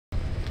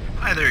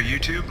Hi there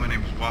YouTube, my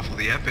name is Waffle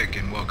the Epic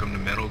and welcome to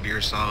Metal Gear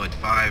Solid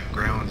 5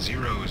 Ground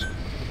Zeroes.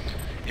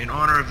 In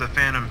honor of the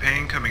Phantom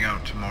Pain coming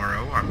out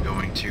tomorrow, I'm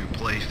going to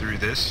play through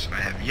this.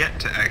 I have yet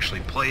to actually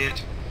play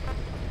it,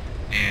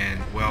 and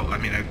well, I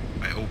mean I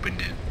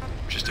opened it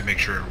just to make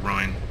sure it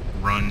ran.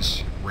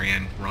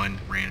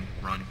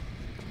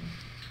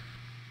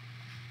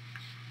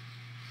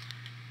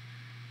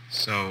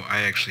 So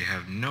I actually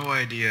have no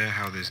idea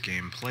how this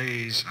game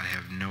plays. I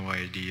have no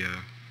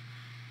idea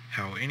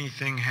how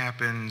anything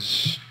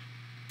happens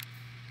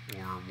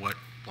or what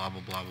blah blah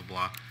blah blah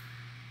blah.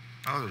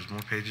 Oh, there's more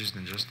pages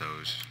than just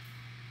those.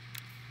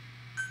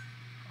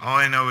 All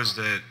I know is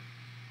that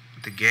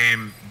the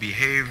game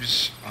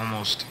behaves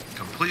almost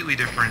completely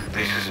different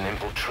than... This is an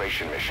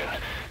infiltration mission.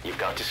 You've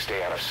got to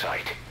stay out of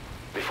sight.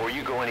 Before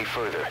you go any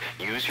further,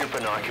 use your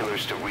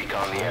binoculars to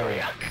recon the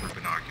area. For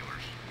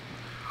binoculars.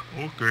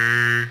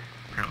 Okay.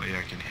 Apparently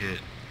I can hit.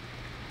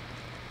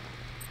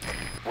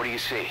 What do you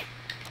see?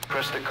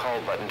 Press the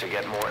call button to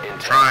get more intel.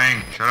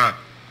 Trying. Shut up.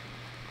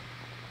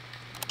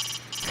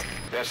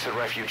 That's the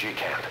refugee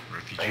camp.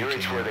 I hear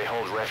it's where they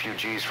hold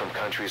refugees from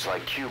countries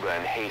like Cuba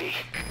and Haiti.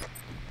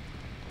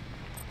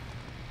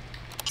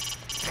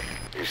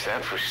 Is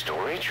that for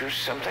storage or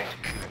something?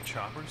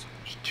 Choppers?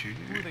 There's two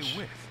dudes. Who are they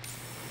with?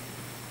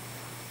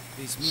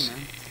 These me,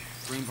 man.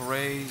 Green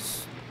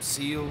Berets,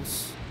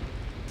 SEALs.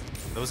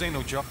 Those ain't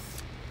no job.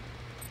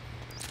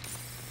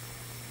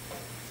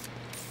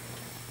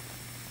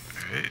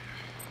 Alright.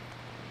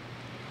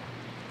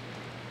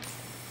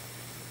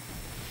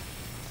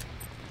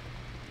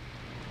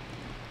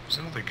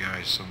 There's another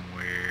guy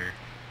somewhere.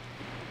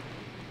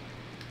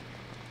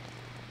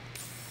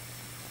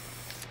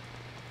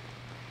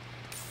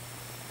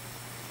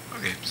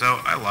 Okay,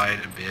 so I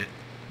lied a bit.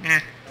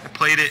 I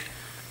played it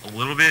a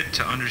little bit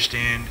to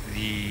understand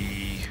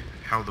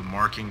how the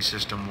marking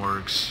system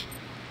works.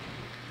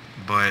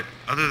 But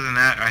other than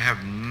that, I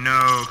have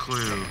no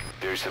clue.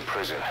 There's the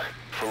prison,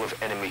 full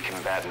of enemy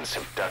combatants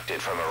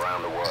abducted from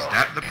around the world. Is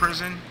that the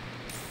prison?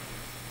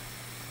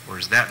 Or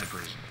is that the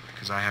prison?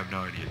 Because I have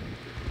no idea.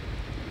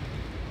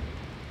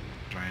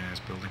 Giant ass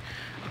building.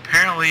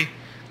 Apparently,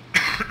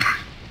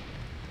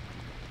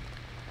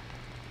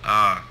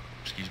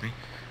 excuse me.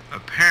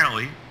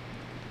 Apparently,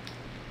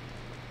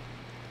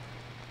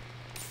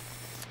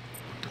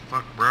 what the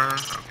fuck, bruh?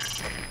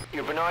 Okay.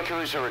 Your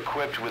binoculars are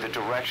equipped with a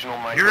directional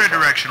microphone. You're a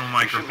directional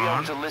You should be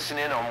microphone. able to listen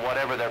in on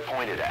whatever they're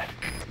pointed at.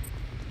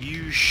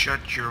 You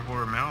shut your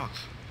whore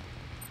mouth.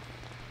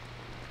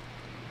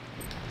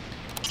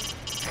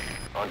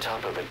 On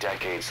top of a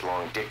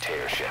decades-long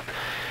dictatorship,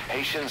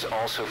 Haitians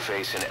also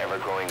face an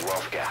ever-growing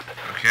wealth gap.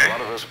 Okay. A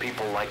lot of those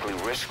people likely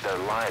risk their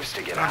lives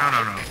to get No, out.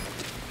 no.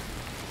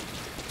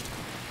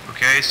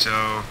 Okay, so...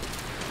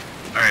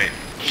 Alright,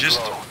 just...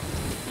 Low.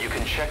 You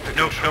can check the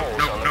controls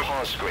on the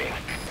pause screen.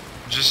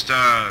 Just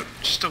a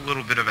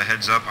little bit of a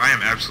heads up. I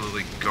am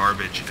absolutely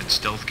garbage at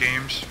stealth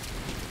games.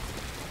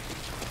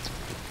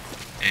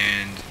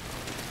 And,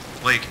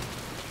 like,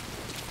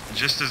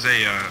 just as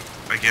a,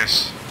 I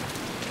guess...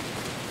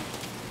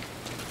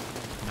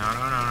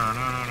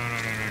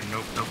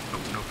 Nope.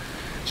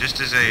 Just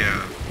as a,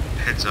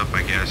 heads up,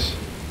 I guess.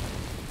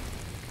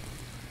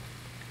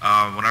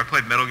 When I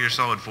played Metal Gear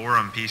Solid 4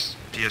 on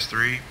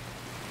PS3,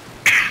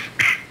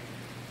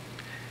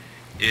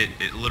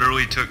 it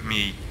literally took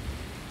me,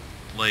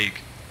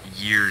 like,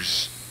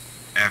 years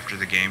after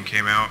the game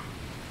came out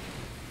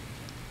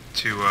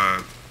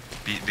to,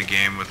 beat the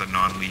game with a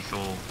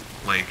non-lethal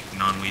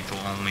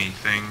only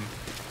thing.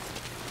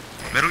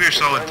 Metal Gear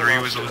Solid 3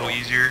 was a little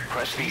easier.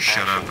 You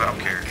shut up, I don't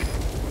care.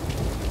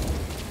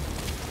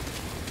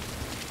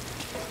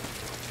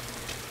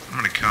 I'm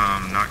gonna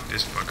come knock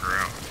this fucker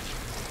out.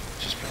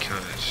 Just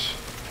because.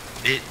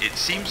 It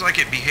seems like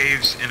it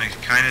behaves in a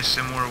kind of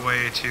similar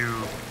way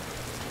to...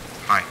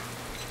 Hi.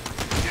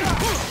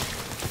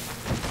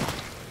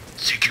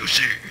 CQC.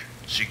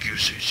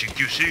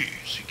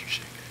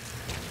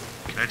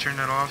 Can I turn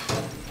that off?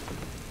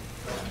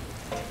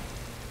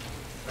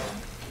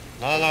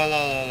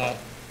 Lol.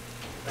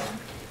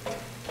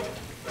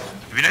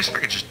 It'd be nice if I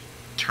could just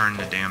turn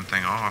the damn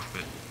thing off,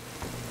 but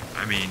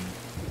I mean,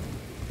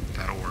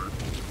 that'll work.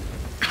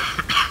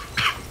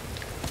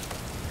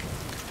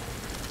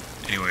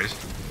 Anyways,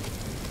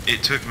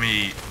 it took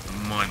me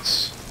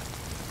months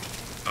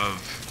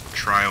of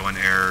trial and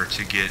error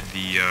to get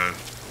the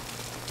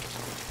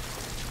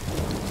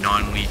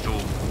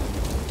non-lethal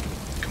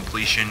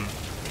completion.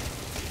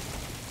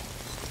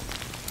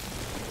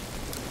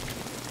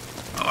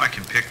 Oh, I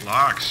can pick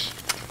locks.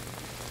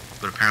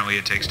 But apparently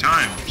it takes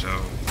time,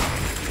 so...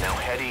 Now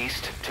head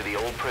east to the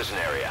old prison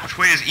area. Which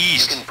way is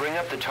east? You can bring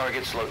up the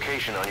target's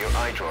location on your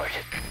iDroid.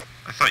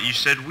 I thought you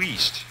said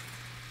west.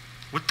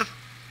 What the...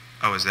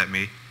 Oh, is that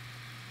me?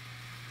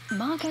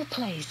 Marker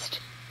placed.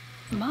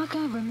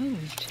 Marker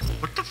removed.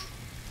 What the...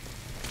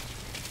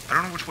 I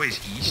don't know which way is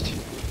east.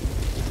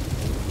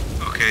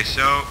 Okay,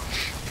 so...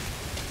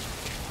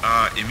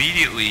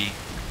 immediately,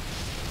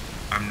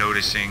 I'm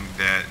noticing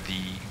that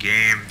the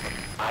game...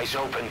 Eyes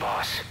open,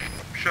 boss.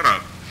 Shut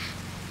up.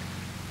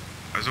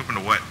 I was open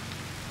to what?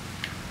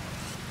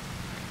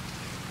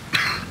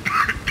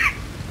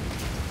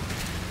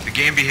 The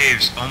game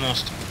behaves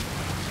almost...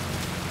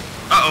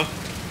 Uh-oh.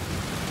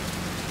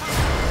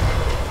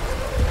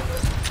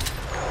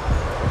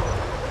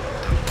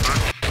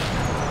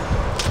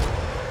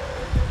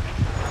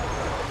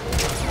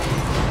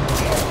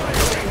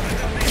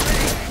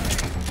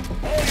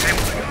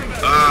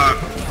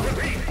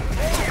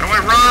 How do I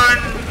run?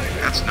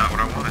 That's not what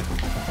I wanted.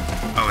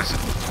 Oh, is it?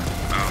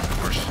 Oh, of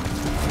course.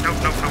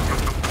 Nope, nope, nope, nope,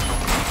 nope, nope,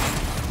 nope.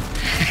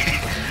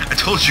 I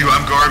told you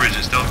I'm garbage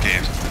at stealth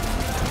games.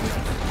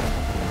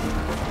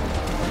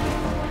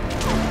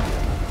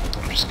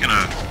 I'm just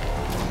gonna...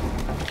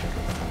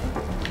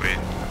 Wait.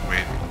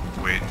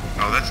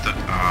 Oh, that's the...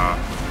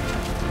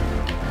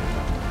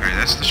 Alright,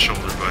 that's the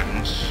shoulder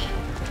buttons.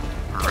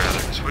 Or rather,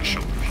 switch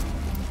shoulders.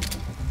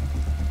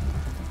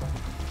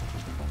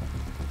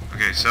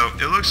 Okay, so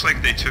it looks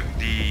like they took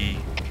the...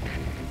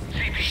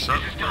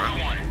 Sup, bro?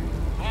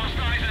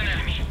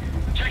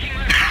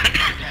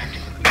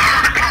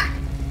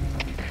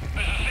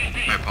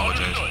 I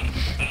apologize.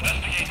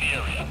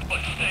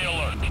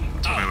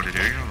 Tell me what to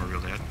do, I'm a real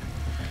dad.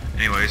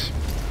 Anyways,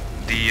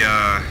 the,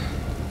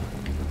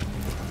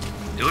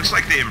 it looks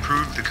like they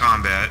improved the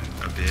combat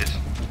a bit.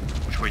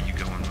 Which way you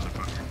going,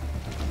 motherfucker?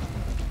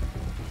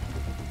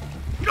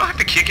 You don't have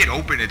to kick it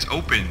open, it's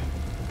open.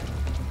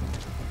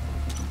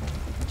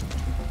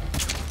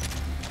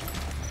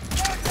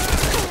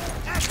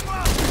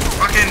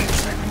 Fucking...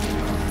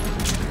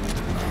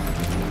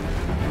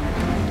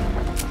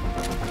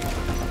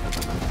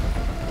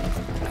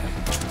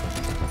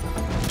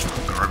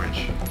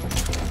 Garbage.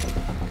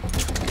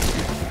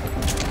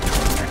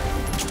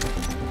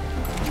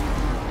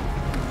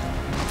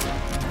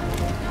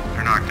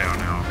 They're knocked out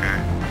now, okay?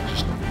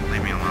 Just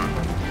leave me alone.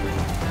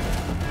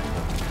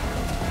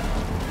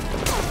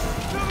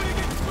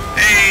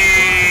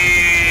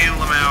 Hey,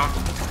 Lamau.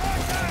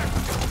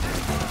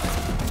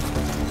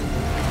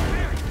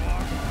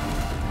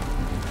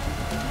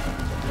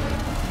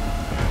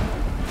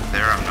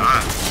 There, I'm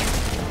not.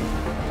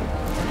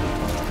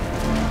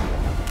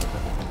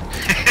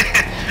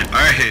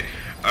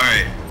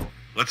 Alright.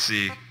 Let's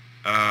see.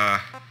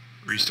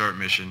 Restart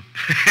mission.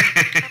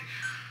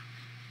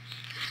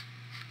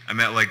 I'm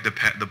at like the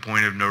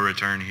point of no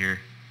return here.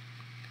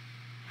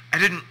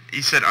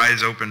 He said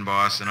eyes open,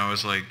 boss, and I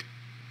was like,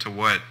 to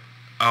what?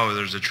 Oh,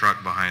 there's a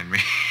truck behind me.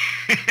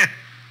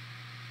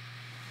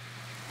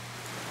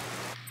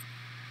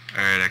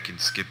 Alright, I can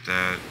skip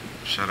that.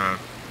 Shut up.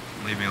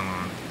 Leave me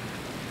alone.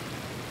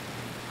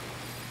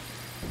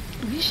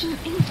 Mission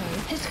info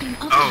has been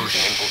updated. Oh,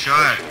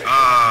 shut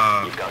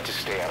up. You've got to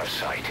stay out of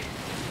sight.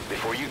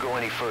 Before you go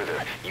any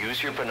further,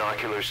 use your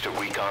binoculars to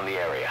recon the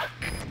area.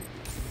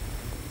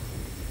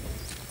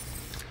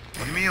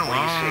 Leave me What do you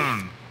alone.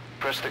 see?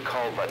 Press the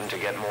call button to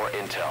get more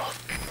intel.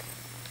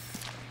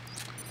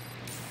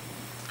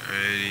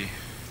 Alrighty.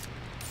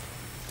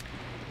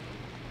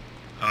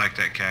 I like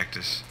that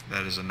cactus.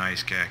 That is a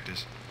nice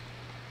cactus.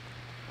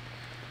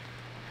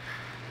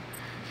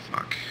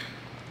 Fuck.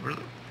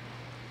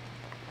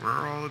 Where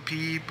are all the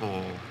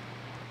people?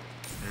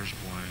 There's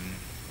one.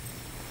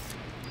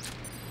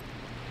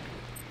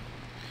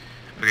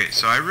 Okay,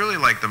 so I really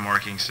like the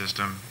marking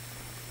system.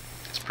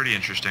 It's pretty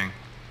interesting.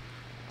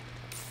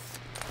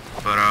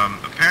 But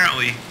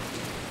apparently...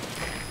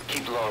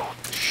 Keep low.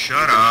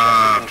 Shut You can check the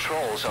up.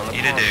 controls on the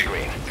Eat a palm dick.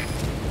 screen.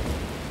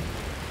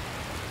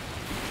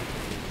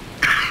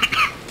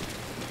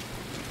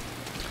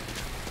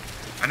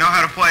 I know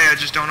how to play, I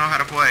just don't know how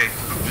to play.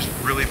 I'm just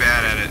really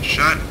bad at it.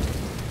 Shut.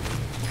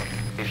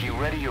 If you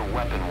ready your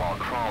weapon while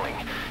crawling,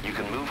 you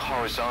can move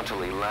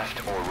horizontally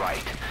left or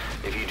right.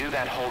 If you do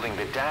that holding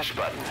the dash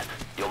button,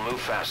 you'll move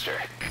faster.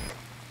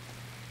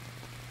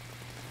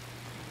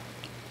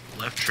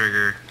 Left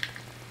trigger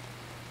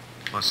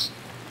plus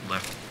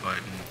left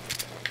button.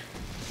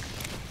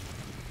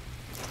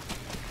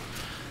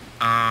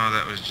 Oh,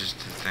 that was just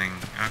the thing.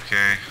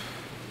 Okay.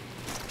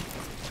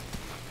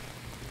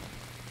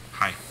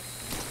 Hi.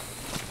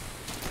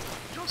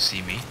 You don't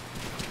see me.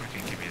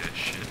 Fucking give me that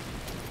shit.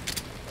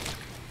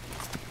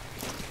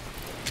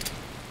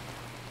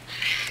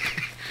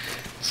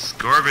 This is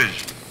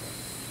garbage.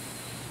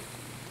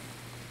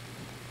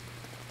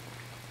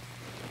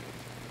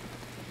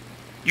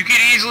 You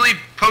could easily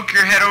poke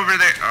your head over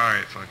there.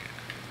 Alright, fuck it.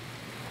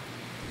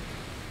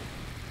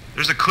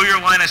 There's a clear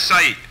line of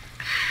sight.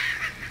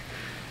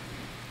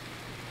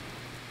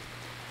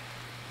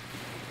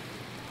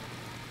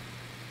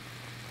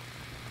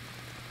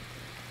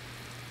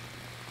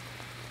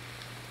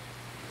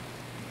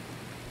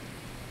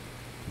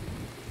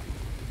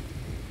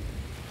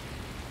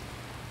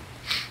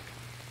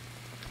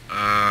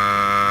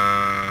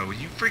 Will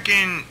you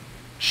freaking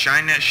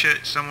shine that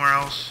shit somewhere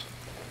else?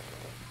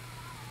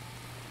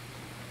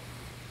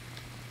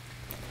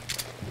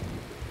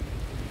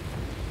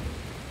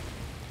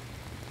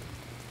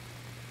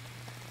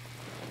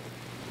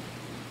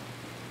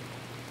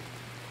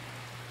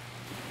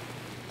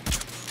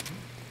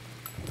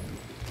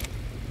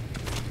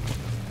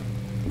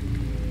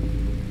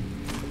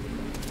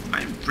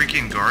 I'm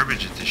freaking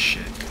garbage at this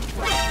shit.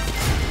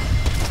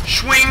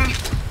 Swing!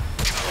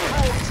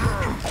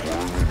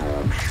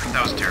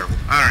 That was terrible.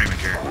 I don't even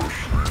care.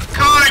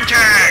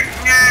 Contact!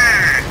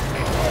 Yeah!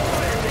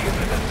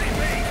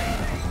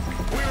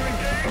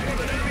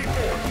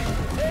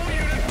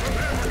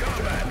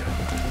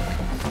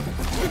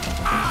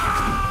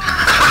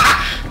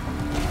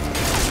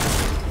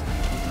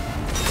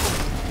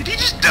 Did he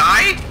just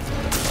die?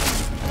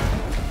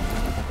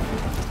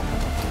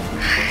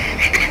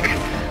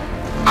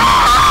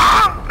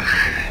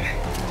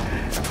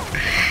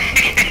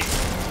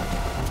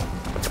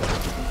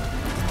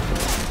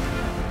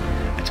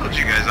 I told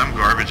you guys I'm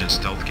garbage at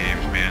stealth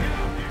games, man.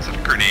 It's a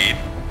grenade.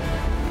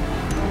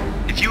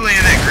 If you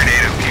land that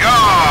grenade at me, oh!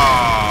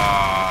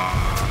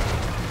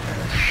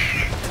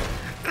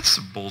 That's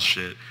some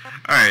bullshit.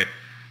 Alright.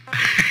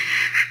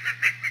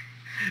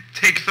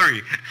 Take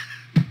 3.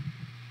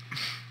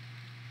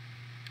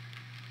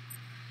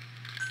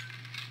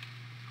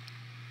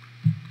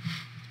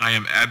 I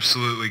am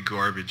absolutely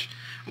garbage.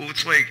 Well,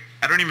 it's like,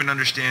 I don't even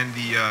understand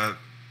the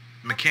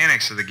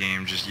mechanics of the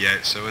game just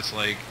yet, so it's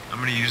like, I'm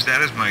gonna use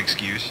that as my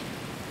excuse.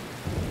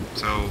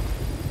 So,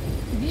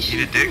 eat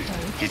a dick,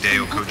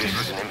 Hideo This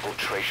is Kojima. an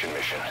infiltration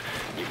mission.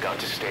 You've got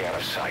to stay out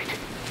of sight.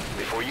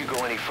 Before you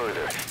go any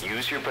further,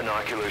 use your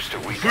binoculars to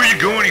recon Before you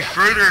the go any area.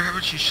 further, how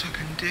about you suck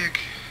a dick?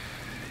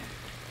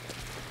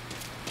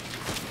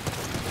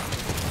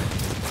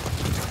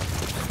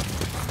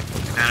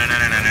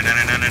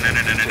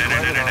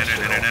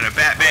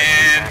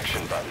 Batman!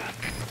 Action button.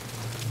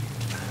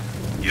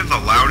 You have the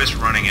loudest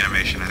running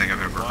animation I think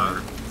I've ever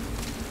heard.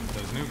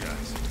 Those new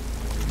guys.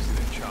 You see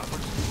their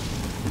choppers?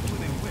 Who are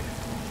they with?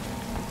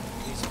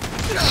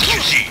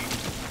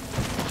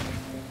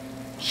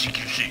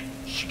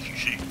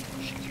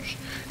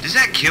 Does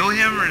that kill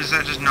him or does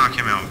that just knock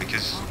him out?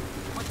 Because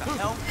What the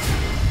hell?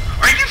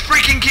 are you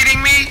freaking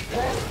kidding me?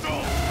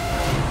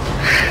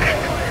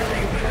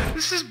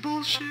 This is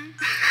bullshit.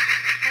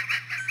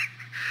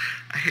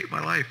 I hate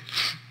my life.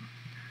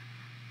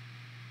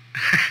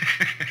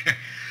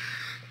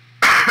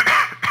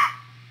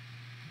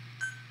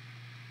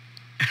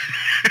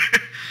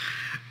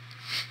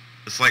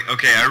 It's like,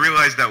 okay, I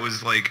realized that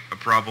was like a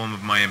problem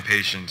of my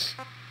impatience,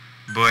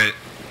 but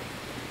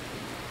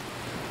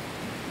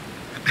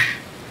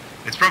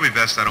it's probably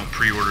best I don't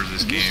pre-order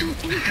this game.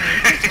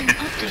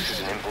 This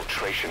is an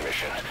infiltration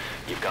mission.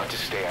 You've got to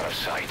stay out of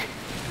sight.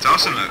 It's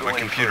awesome Before that you my go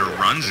any computer further,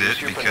 runs use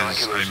it your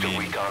because, binoculars I to mean,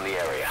 recon the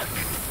area.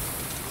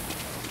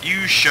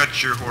 you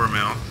shut your whore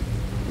mouth.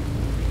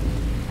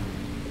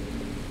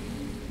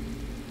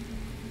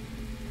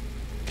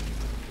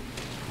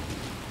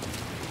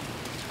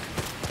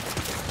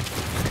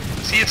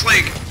 See, it's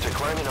like, To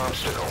climb an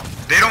obstacle,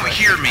 they don't press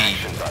hear the me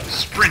action button.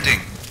 sprinting.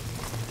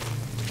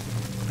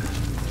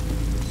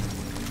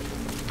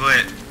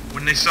 But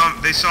when they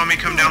saw me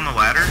come down the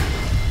ladder,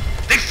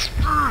 they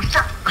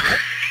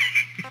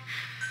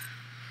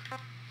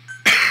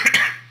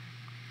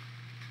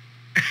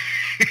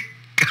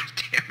God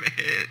damn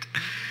it.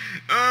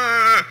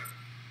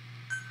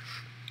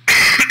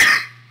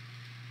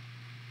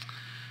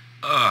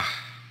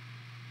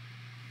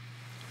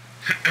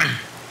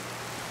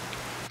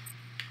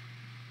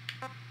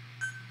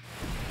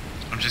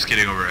 I'm just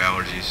getting over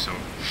allergies, so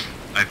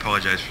I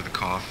apologize for the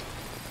cough.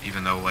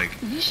 Even though, like,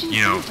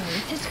 you know,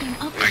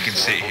 I can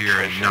sit here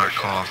and not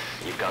cough,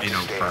 you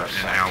know, for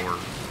an hour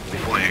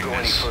Before you playing go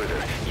any this.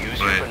 further, use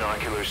but- your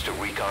binoculars to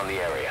recon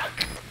the area.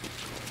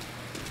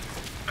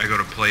 I go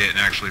to play it and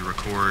actually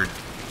record,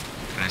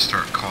 and I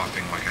start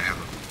coughing like I have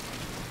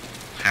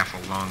half a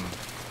lung.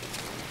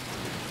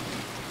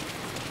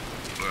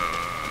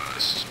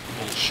 This is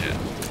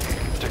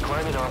bullshit. To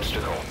climb an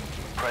obstacle,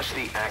 press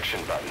the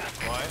action button.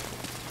 What?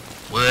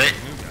 What?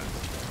 New guys.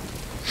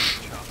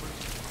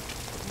 Choppers?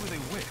 Who are they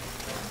with?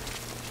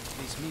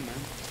 Beats me, man.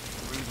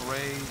 Green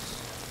berets,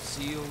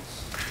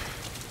 seals.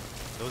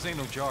 Those ain't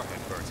no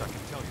jarhead birds, I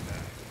can tell you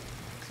that.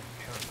 Some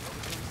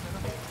paramilitary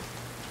setup?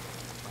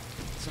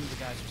 Some of the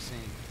guys are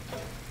saying.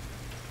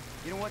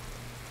 You know what?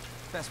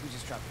 Best we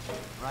just drop the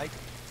phone, right?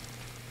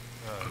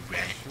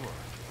 Okay. Sure.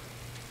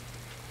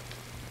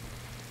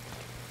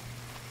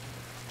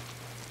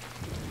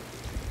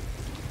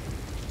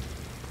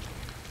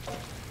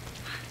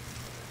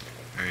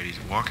 Alright, he's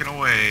walking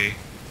away.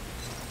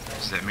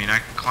 Does that mean I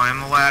can climb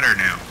the ladder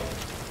now?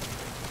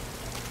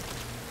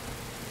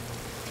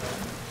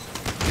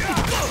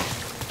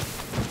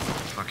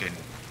 Fucking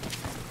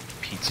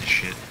piece of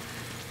shit.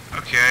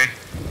 Okay.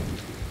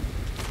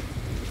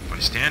 If I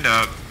stand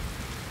up.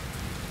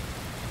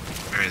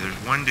 Alright, there's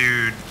one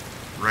dude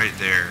right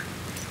there.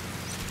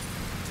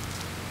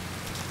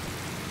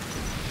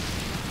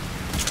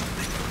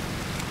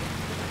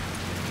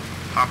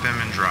 Pop him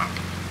and drop.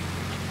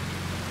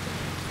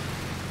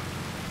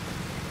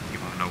 He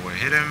won't know what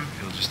hit him.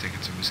 He'll just think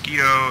it's a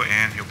mosquito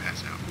and he'll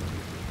pass out.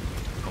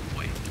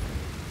 Hopefully.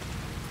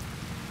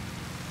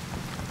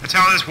 That's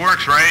how this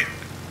works, right?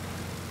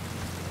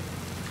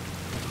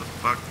 What the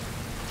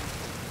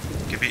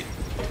fuck? Give me.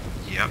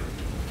 Yep.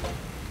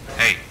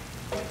 Hey.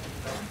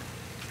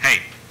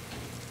 Hey.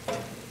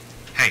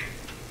 Hey.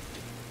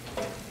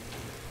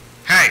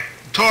 Hey.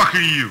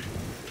 talking to you.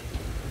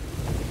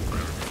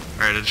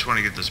 Alright, I just want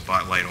to get the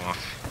spotlight off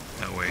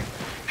that way.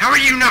 How are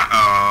you not?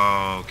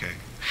 Oh, okay.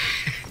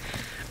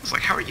 I was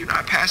like, how are you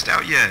not passed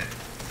out yet?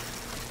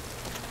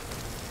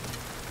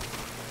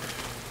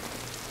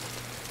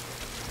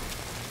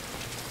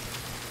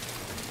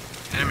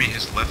 Enemy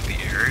has left the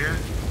area?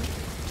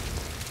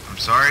 I'm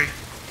sorry?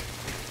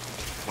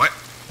 What?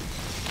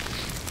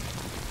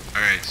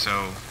 Alright, so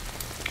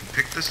you can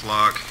pick this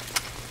lock.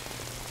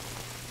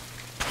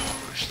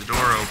 Push the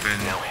door open.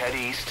 Now head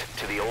east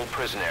to the old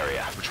prison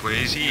area. Which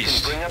way is You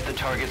east? can bring up the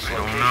target's I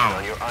don't location know.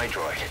 on your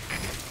iDroid.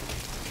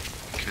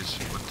 Because,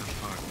 what the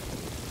fuck?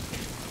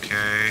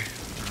 Okay,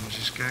 I'm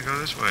just gonna go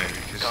this way.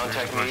 Because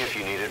Contact me if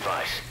you need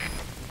advice.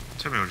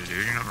 Tell me what to do,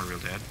 you're not my real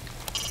dad.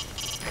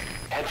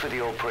 Head for the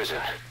old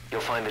prison.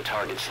 You'll find the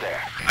targets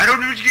there. I don't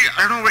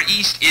know where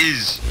east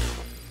is.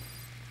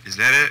 Is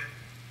that it?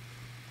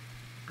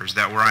 Or is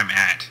that where I'm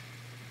at?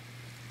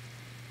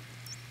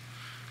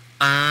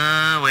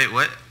 Wait,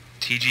 what?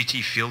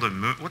 TGT Field of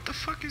Moon? What the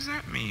fuck does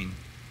that mean?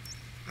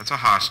 That's a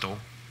hostel.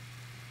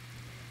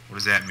 What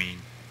does that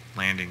mean?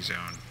 Landing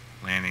zone.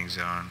 Landing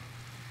zone.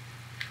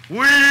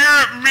 What does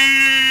that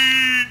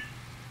mean?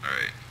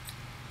 Alright.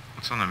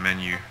 What's on the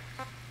menu?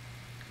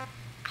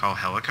 Call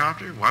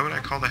helicopter? Why would I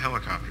call the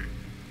helicopter?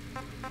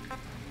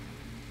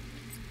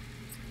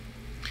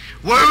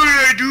 Why would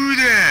I do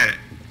that?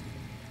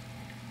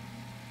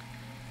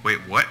 Wait,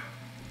 what?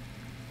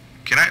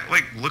 Can I,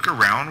 like, look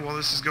around while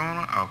this is going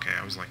on? Okay,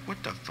 I was like,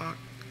 what the fuck?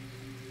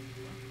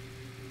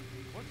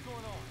 What's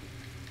going on?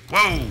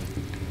 Whoa!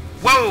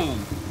 Whoa!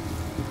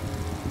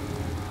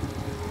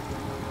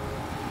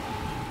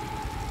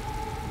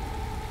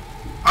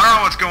 I don't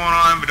know what's going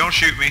on, but don't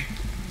shoot me.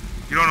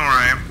 You don't know where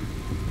I am.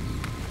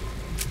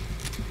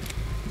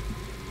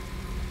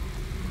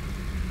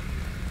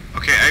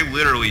 Okay, I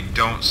literally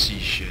don't see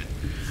shit.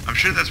 I'm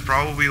sure that's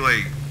probably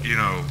like, you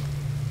know,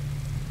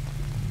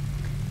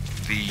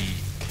 the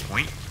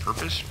point,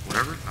 purpose,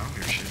 whatever. I don't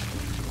give a shit.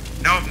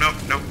 Nope, nope,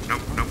 nope,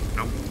 nope, nope,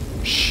 nope.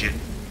 Shit.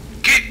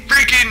 Get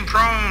freaking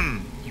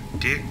prone, you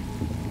dick.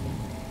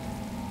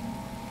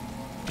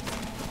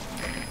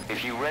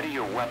 If you ready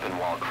your weapon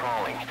while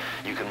crawling,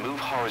 you can move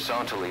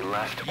horizontally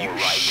left or You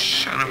right.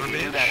 son of a If you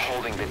do bitch. that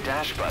holding the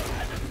dash button,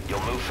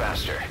 you'll move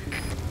faster.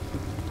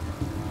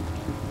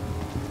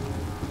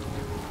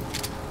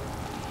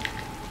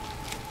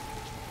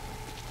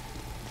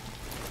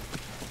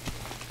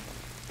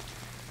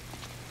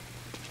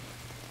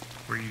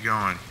 Where are you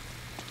going?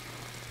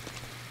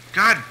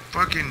 God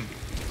fucking...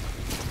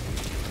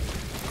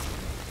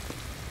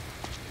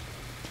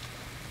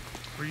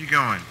 Where are you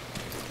going?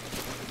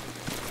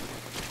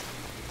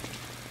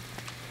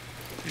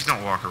 Please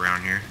don't walk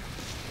around here.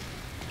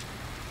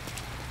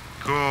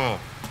 Cool.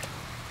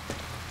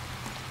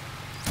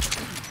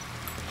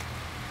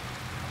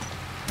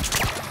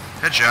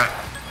 Headshot.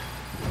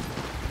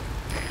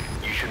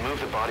 You should move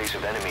the bodies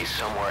of enemies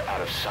somewhere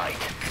out of sight.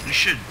 You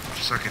should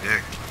suck a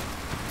dick.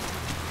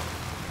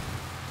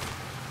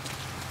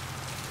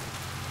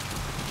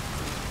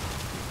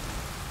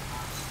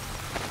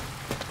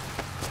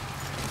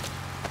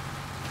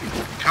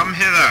 Come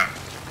hither.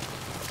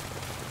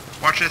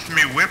 Watcheth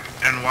me whip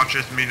and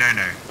watcheth me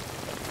nay-nay.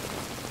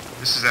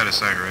 This is out of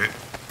sight, right?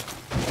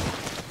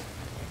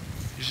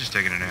 He's just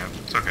taking a nap.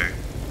 It's okay.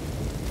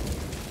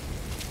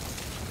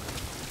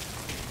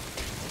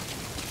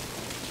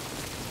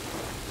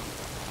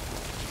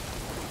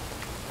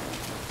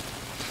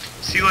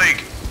 See,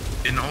 like,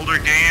 in older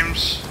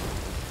games...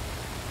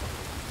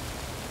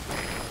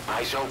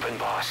 Eyes open,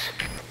 boss.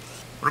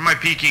 What am I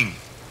peeking?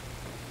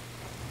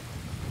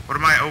 What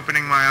am I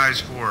opening my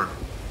eyes for?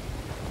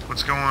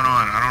 What's going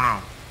on? I don't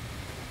know.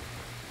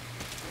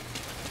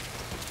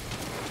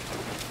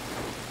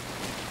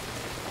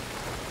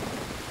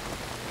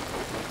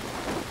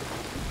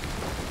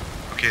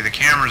 Okay, the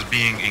camera's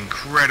being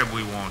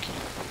incredibly wonky.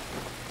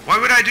 Why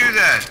would I do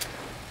that?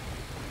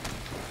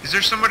 Is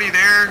there somebody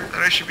there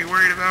that I should be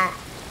worried about?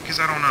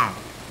 Because I don't know.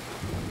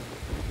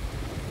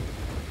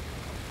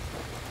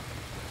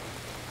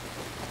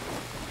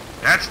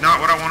 That's not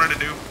what I wanted to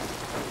do.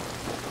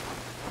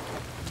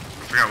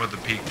 I forgot what the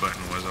peek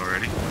button was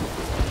already.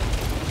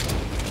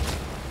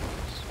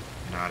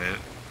 Not it,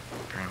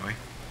 apparently.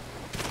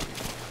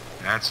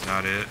 That's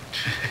not it.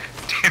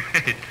 Damn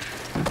it.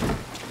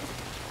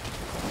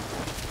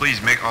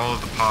 Please make all of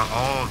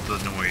the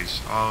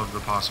noise, all of the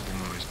possible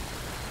noise.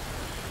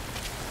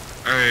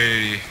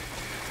 Alrighty.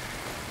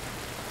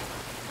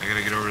 I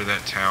gotta get over to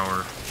that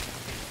tower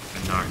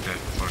and knock that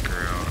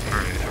fucker out.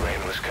 Alright. The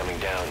rain was coming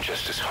down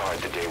just as hard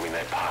the day we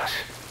met Paz.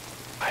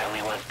 I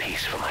only want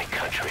peace for my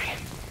country.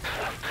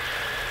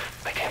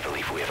 I can't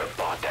believe we ever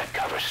bought that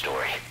cover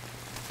story.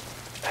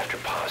 After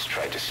Paz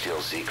tried to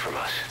steal Zeke from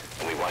us,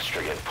 and we watched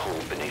her get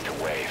pulled beneath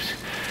the waves,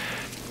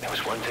 there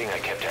was one thing I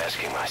kept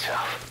asking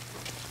myself.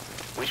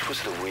 Which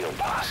was the real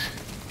Paz,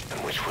 and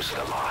which was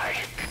the lie?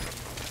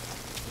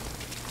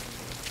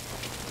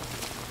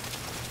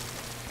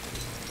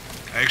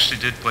 I actually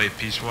did play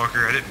Peace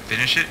Walker. I didn't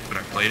finish it, but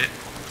I played it.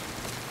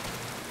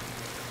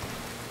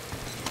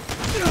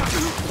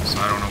 So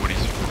I don't know what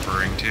he's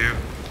referring to.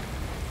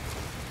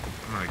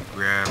 I'm gonna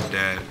grab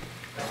that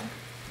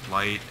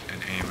light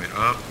and aim it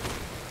up.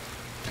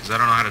 Because I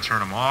don't know how to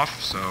turn them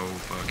off, so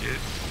fuck it.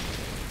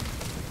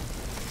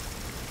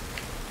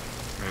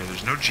 Alright,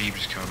 there's no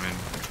jeeps coming.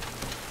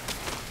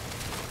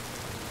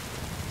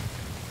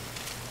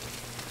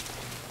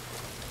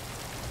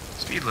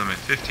 Speed limit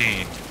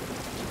 15.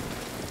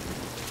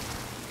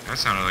 That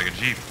sounded like a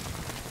jeep.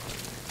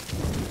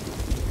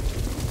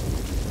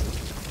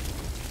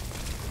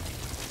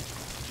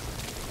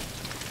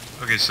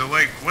 Okay, so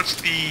like, what's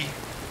the...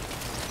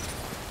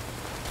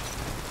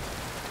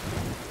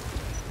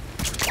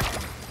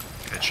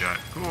 Headshot.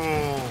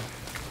 Cool.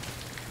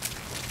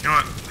 You know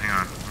what? Hang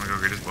on. I'm gonna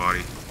go get his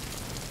body.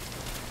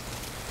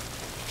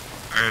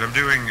 Alright, I'm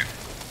doing...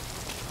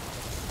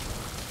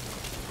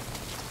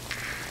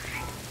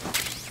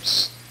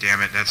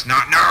 Damn it, that's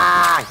not... No!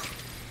 I'm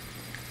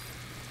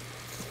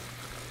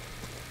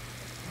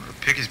gonna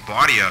pick his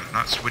body up,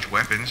 not switch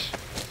weapons.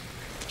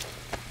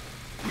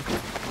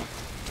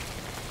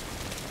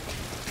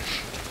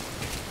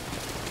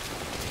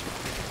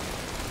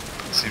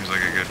 Seems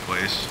like a good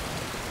place.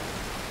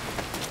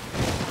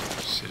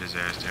 Sit his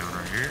ass down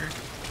right here.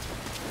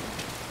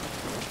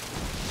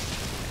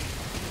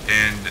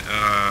 And,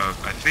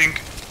 I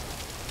think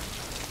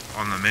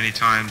on the many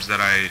times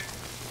that I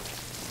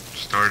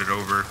started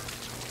over,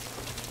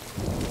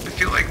 I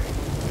feel like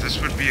this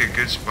would be a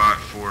good spot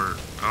for...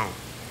 Oh.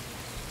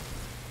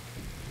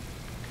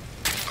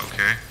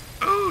 Okay.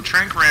 Oh,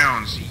 trank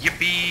rounds.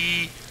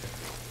 Yippee!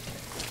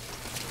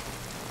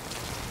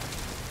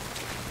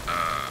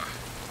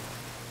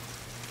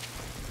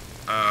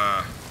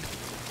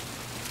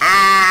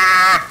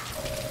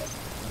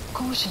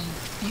 Caution,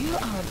 you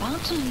are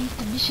about to leave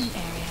the mission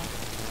area.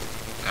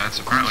 That's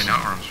apparently not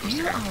where I'm supposed to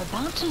You go. are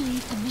about to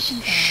leave the mission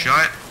area.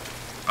 Shut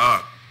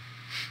up.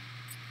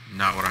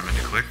 Not what I meant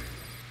to click.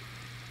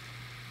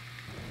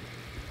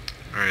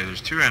 Alright,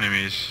 there's two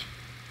enemies.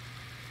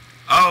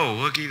 Oh,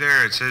 looky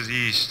there, it says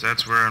east.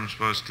 That's where I'm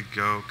supposed to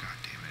go. God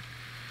damn it.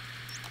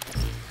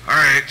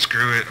 Alright,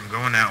 screw it. I'm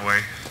going that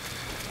way.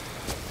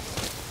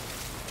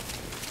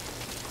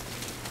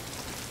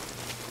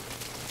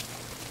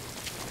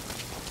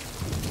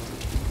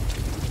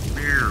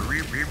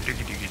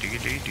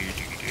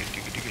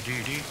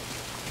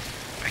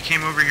 I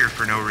came over here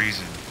for no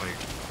reason, like,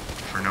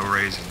 for no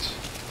raisins.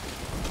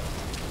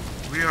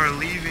 We are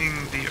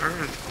leaving the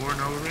earth for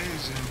no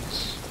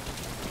raisins.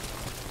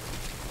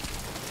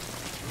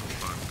 Oh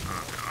fuck,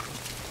 oh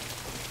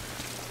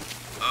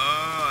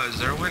god. Is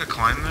there a way to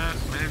climb that,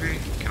 maybe?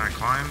 Can I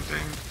climb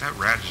thing? That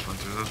rat just went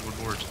through those wood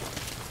boards.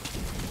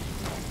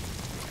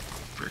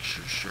 Fix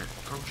your shit,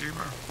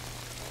 Kojima.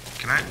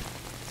 Can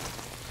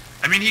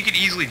I mean, he could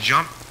easily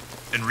jump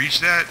and reach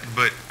that,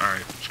 but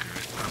alright, screw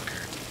it. I don't care.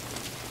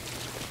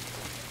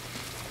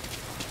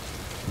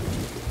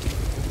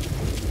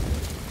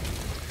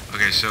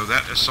 Okay, so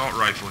that assault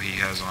rifle he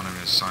has on him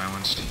is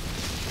silenced,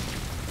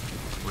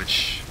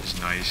 which is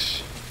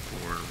nice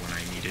for when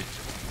I need it,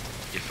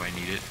 if I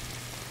need it.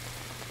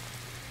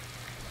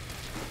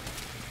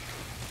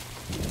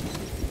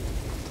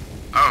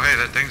 Oh, hey,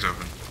 that thing's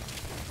open.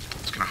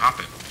 It's gonna hop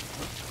it.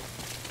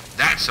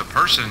 That's a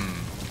person.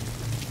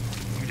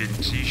 You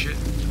didn't see shit?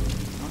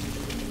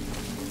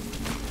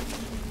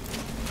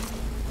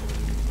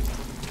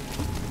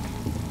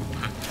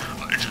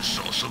 I just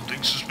saw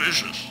something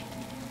suspicious.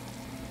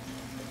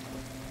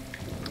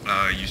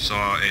 You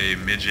saw a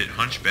midget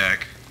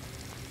hunchback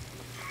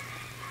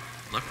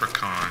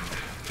leprechaun.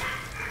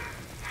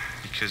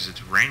 Because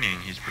it's raining,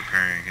 he's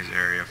preparing his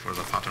area for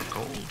the pot of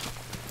gold.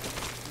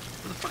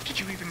 Where the fuck did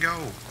you even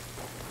go?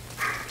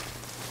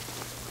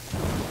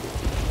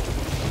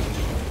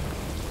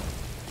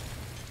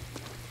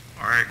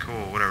 Alright,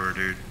 cool, whatever,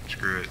 dude.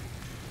 Screw it.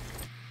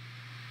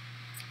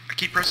 I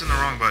keep pressing the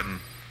wrong button.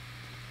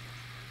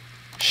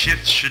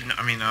 Shift should,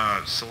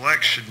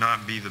 select should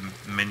not be the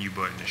menu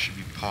button. It should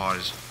be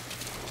pause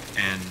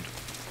and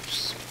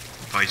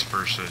vice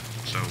versa.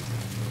 So,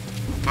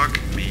 fuck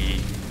me.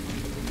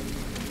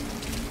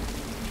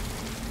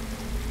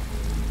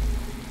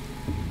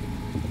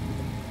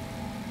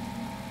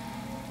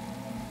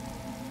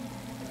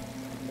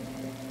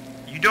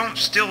 You don't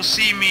still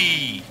see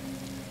me.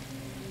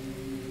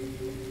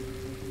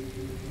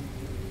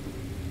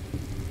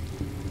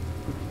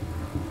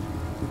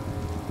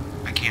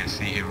 I can't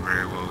see him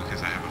very well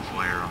because I have a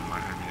flare on my, I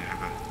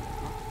have a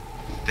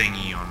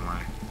thingy on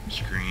my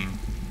screen,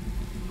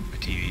 my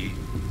TV.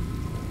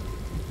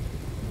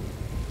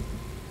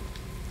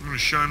 I'm gonna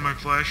shine my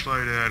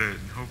flashlight at it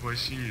and hope I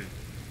see it.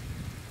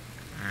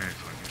 Alright,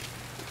 fuck it.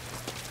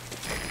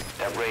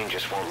 That rain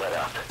just won't let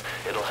up.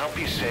 It'll help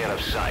you stay out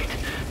of sight,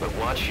 but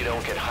watch you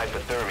don't get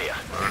hypothermia.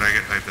 Why would I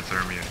get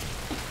hypothermia?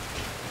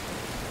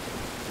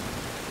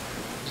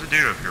 There's a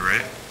dude up here,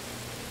 right?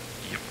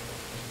 Yep.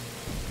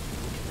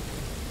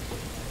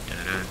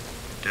 Da-da,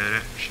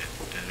 da-da, shit.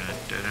 Da-da,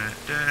 da-da,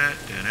 da-da,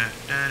 da-da,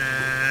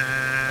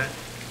 da-da.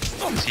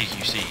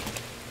 CQC.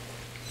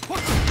 I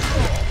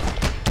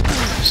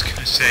was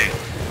gonna say,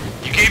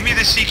 you gave me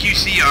the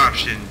CQC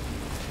option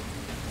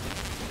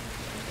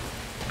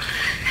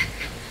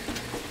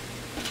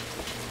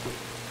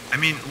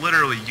mean,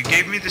 literally, you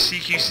gave me the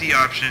CQC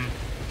option.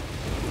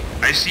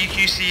 I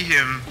CQC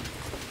him.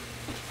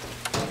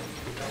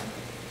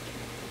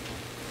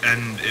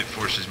 And it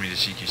forces me to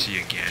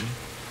CQC again.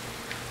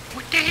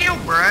 What the hell,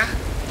 bruh?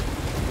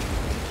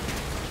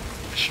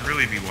 I should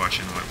really be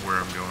watching where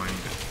I'm going,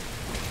 but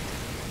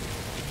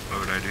why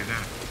would I do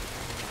that?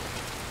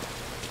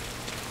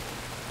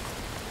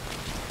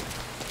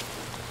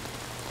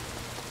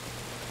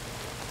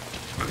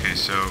 Okay,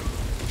 so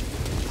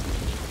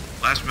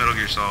last Metal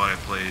Gear Solid I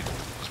played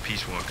was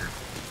Peace Walker,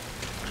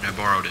 and I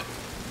borrowed it.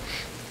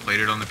 Played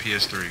it on the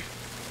PS3.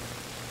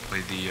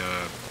 Played the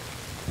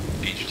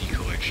HD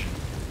collection.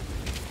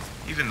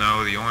 Even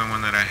though the only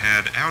one that I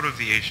had out of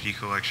the HD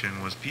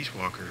collection was Peace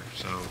Walker,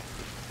 so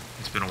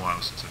it's been a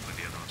while since I played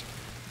the other ones.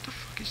 What the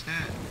fuck is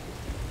that?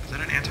 Is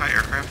that an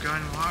anti-aircraft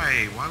gun?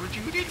 Why? Why would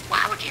you need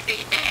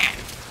that?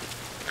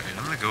 Alright,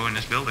 I'm gonna go in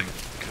this building,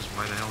 because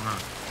why the hell not?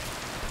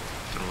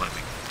 If it'll let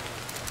me.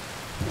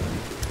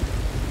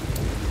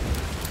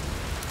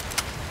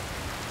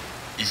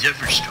 Is that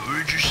for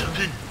storage or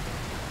something?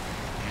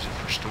 Use it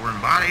for storing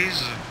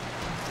bodies?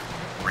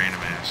 Random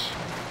ass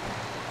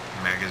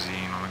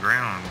magazine on the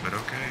ground, but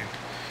okay.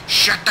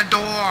 Shut the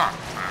door!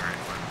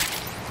 Alright,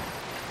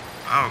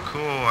 oh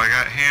cool, I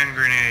got hand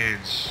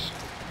grenades.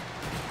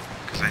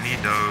 Because I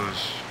need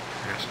those.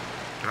 I guess,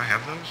 do I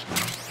have those?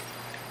 No.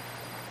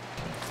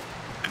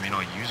 I mean,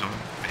 I'll use them,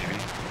 maybe.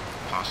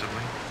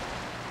 Possibly.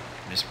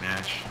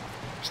 Mismatch.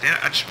 Stand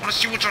up, I just want to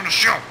see what's on the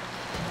shelf!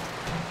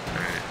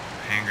 Alright,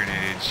 hand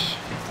grenades.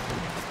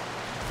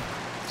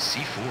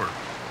 C4.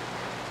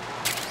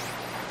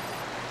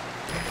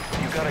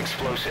 You've got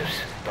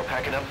explosives. They'll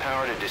pack enough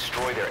power to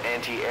destroy their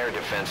anti-air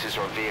defenses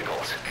or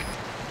vehicles.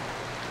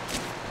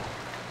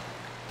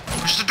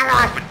 Push the door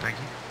open! Thank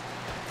you.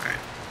 Alright.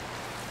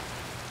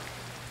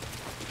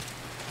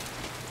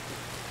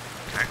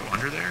 Can I go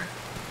under there?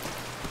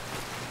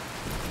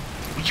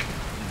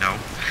 No.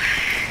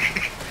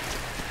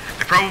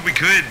 I probably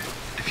could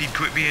if he'd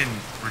quit being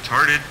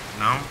retarded.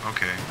 No?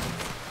 Okay.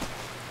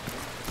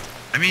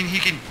 I mean, he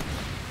can...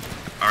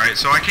 Alright,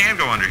 so I can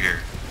go under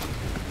here.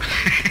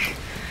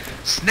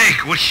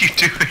 Snake, what are you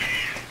doing?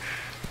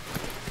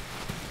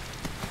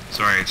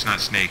 Sorry, it's not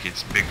Snake,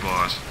 it's Big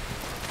Boss.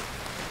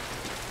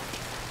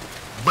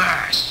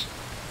 Boss!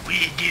 What are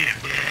you doing,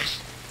 boss?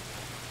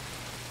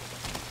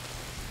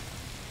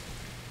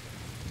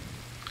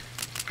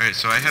 Alright,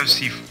 so I have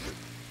C...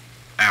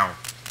 Ow.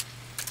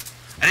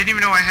 I didn't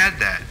even know I had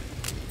that.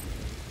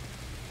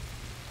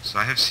 So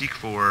I have Seek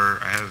 4,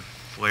 I have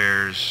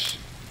flares,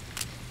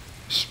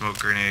 smoke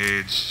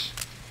grenades.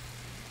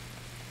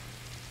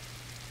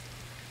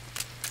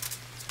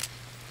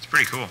 It's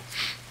pretty cool.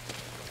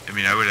 I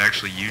mean, I would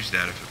actually use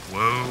that if it...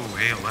 Whoa,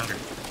 hey, a ladder.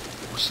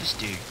 What's this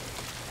do?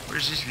 Where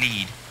does this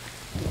lead?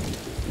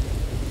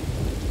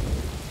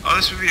 Oh,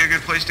 this would be a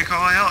good place to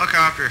call a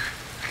helicopter.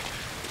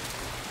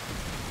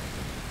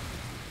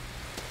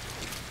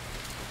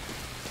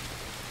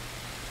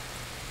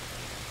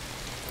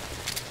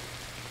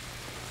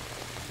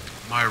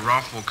 My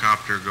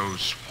Rafflecopter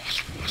goes swah,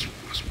 swah,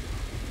 swah, swah.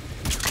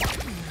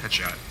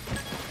 Headshot.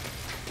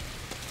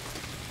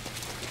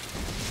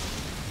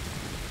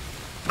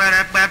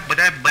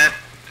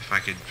 If I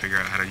could figure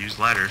out how to use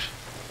ladders.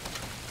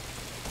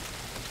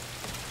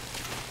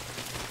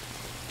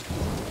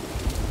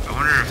 I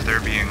wonder if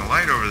there being a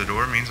light over the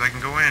door means I can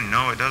go in.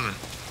 No, it doesn't.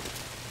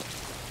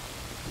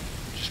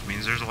 It just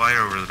means there's a light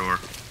over the door.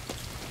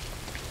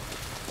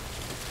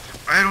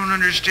 I don't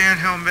understand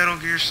how Metal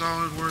Gear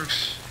Solid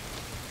works.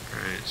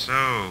 Right,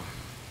 so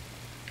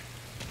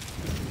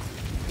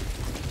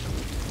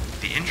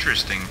the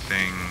interesting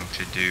thing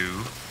to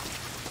do,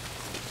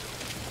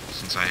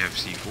 since I have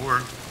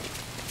C4,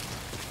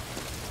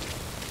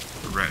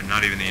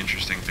 not even the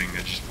interesting thing,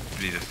 that'd just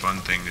be the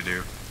fun thing to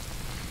do,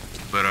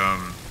 but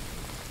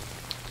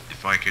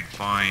if I could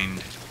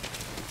find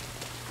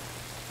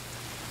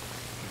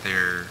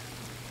their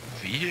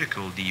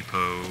vehicle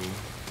depot,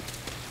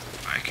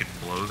 I could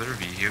blow their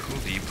vehicle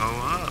depot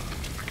up.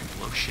 I can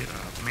blow shit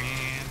up,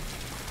 man.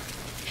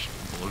 Just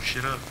blow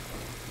shit up.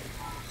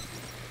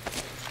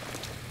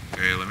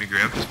 Okay, let me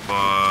grab this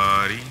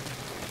body.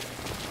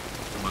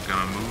 I'm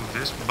gonna move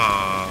this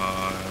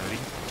body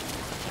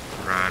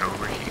right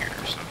over here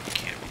so it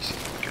can't be seen.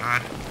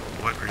 God,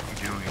 what are you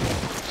doing?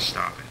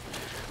 Stop it.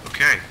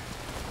 Okay.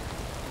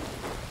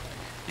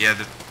 Yeah,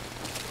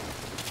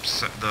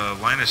 the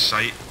line of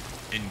sight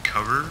in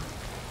cover,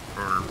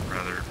 or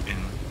rather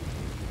in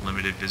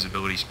limited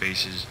visibility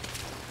spaces,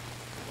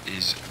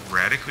 is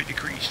radically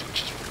decreased,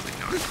 which is really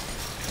not good,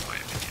 in my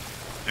opinion.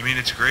 I mean,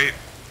 it's great.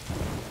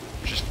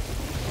 Just,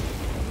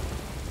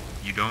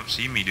 you don't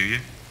see me, do you?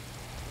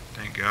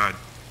 Thank God.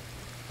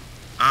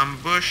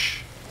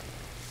 Ambush.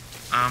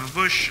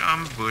 Ambush,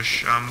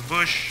 ambush,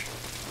 ambush.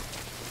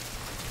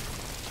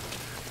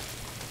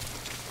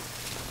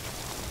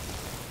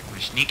 My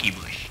sneaky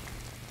bush.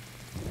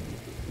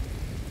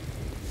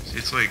 See,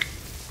 it's like,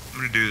 I'm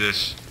gonna do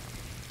this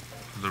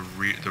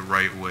the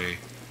right way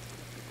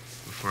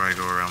before I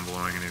go around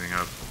blowing anything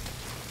up.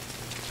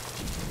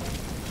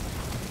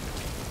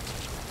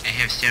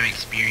 have some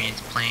experience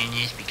playing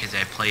this because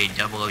I played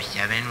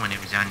 007 when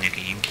it was on the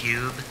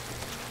GameCube.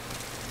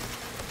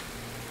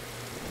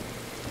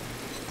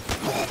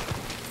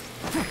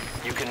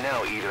 You can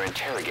now either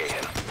interrogate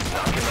him,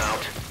 knock him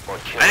out, or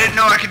kill him. I didn't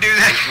know I could do His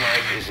that.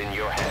 life is in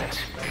your hands.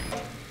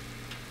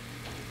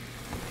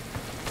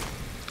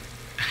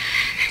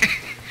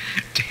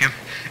 Damn.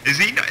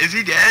 Is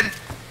he dead?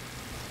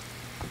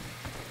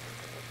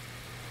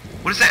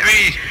 What does that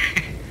mean?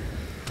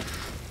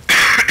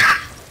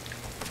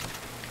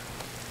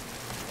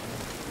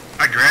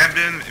 I grabbed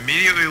him,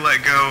 immediately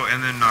let go,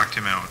 and then knocked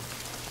him out.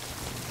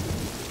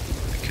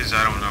 Because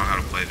I don't know how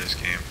to play this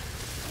game.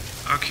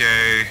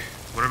 Okay,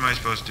 what am I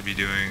supposed to be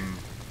doing?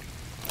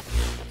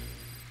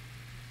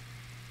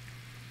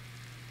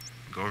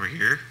 Go over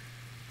here?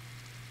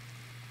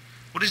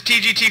 What does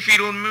TGT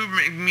fetal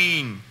movement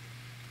mean?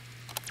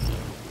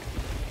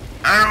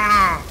 I don't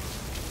know.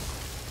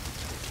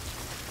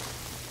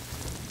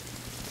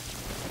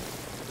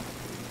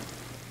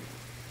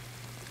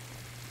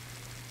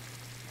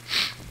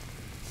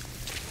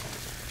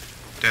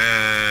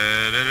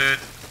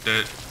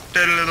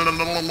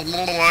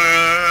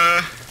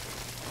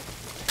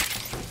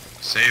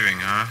 Saving,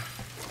 huh?